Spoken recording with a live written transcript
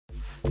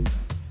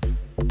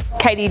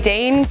Katie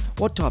Dean.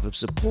 What type of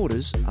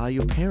supporters are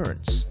your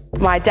parents?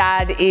 My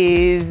dad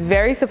is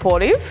very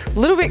supportive, a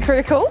little bit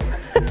critical.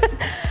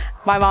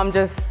 My mum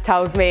just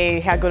tells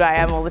me how good I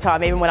am all the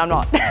time, even when I'm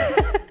not.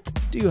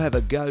 Do you have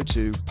a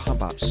go-to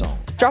pump-up song?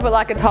 Drop It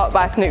Like It's Hot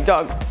by Snoop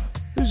Dogg.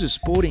 Who's a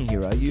sporting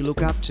hero you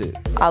look up to?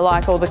 I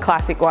like all the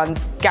classic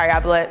ones, Gary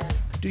Ablett.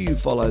 Do you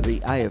follow the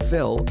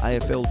AFL,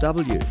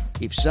 AFLW?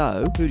 If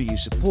so, who do you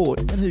support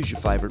and who's your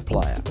favourite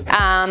player?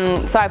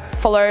 So I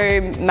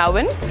follow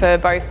Melbourne for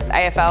both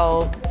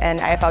AFL and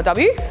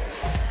AFLW.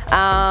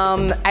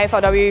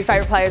 AFLW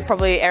favourite player is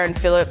probably Aaron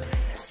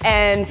Phillips,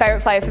 and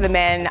favourite player for the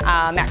men,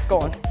 Max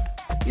Gawn.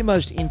 Your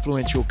most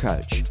influential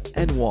coach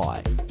and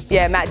why?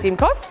 Yeah, Matt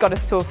Dimkos got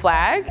us to a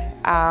flag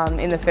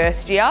in the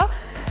first year.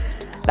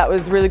 That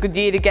was a really good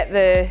year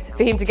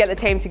for him to get the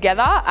team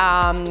together.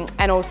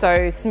 And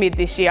also Smid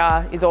this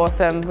year is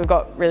awesome. We've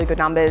got really good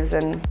numbers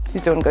and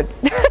he's doing good.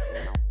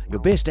 Your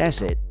best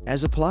asset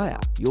as a player,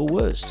 your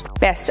worst?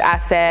 Best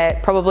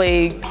asset,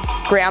 probably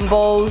ground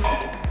balls,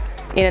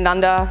 in and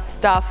under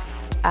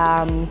stuff.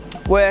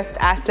 Worst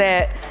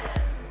asset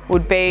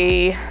would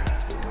be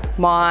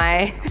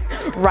my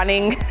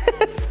running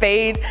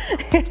speed.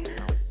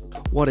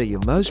 What are you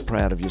most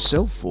proud of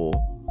yourself for?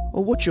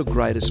 Or what's your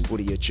greatest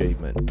footy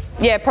achievement?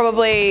 Yeah,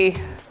 probably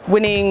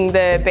winning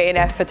the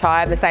BNF for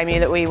Tyabb the same year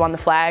that we won the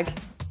flag.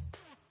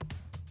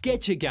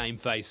 Get your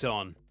GameFace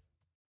on.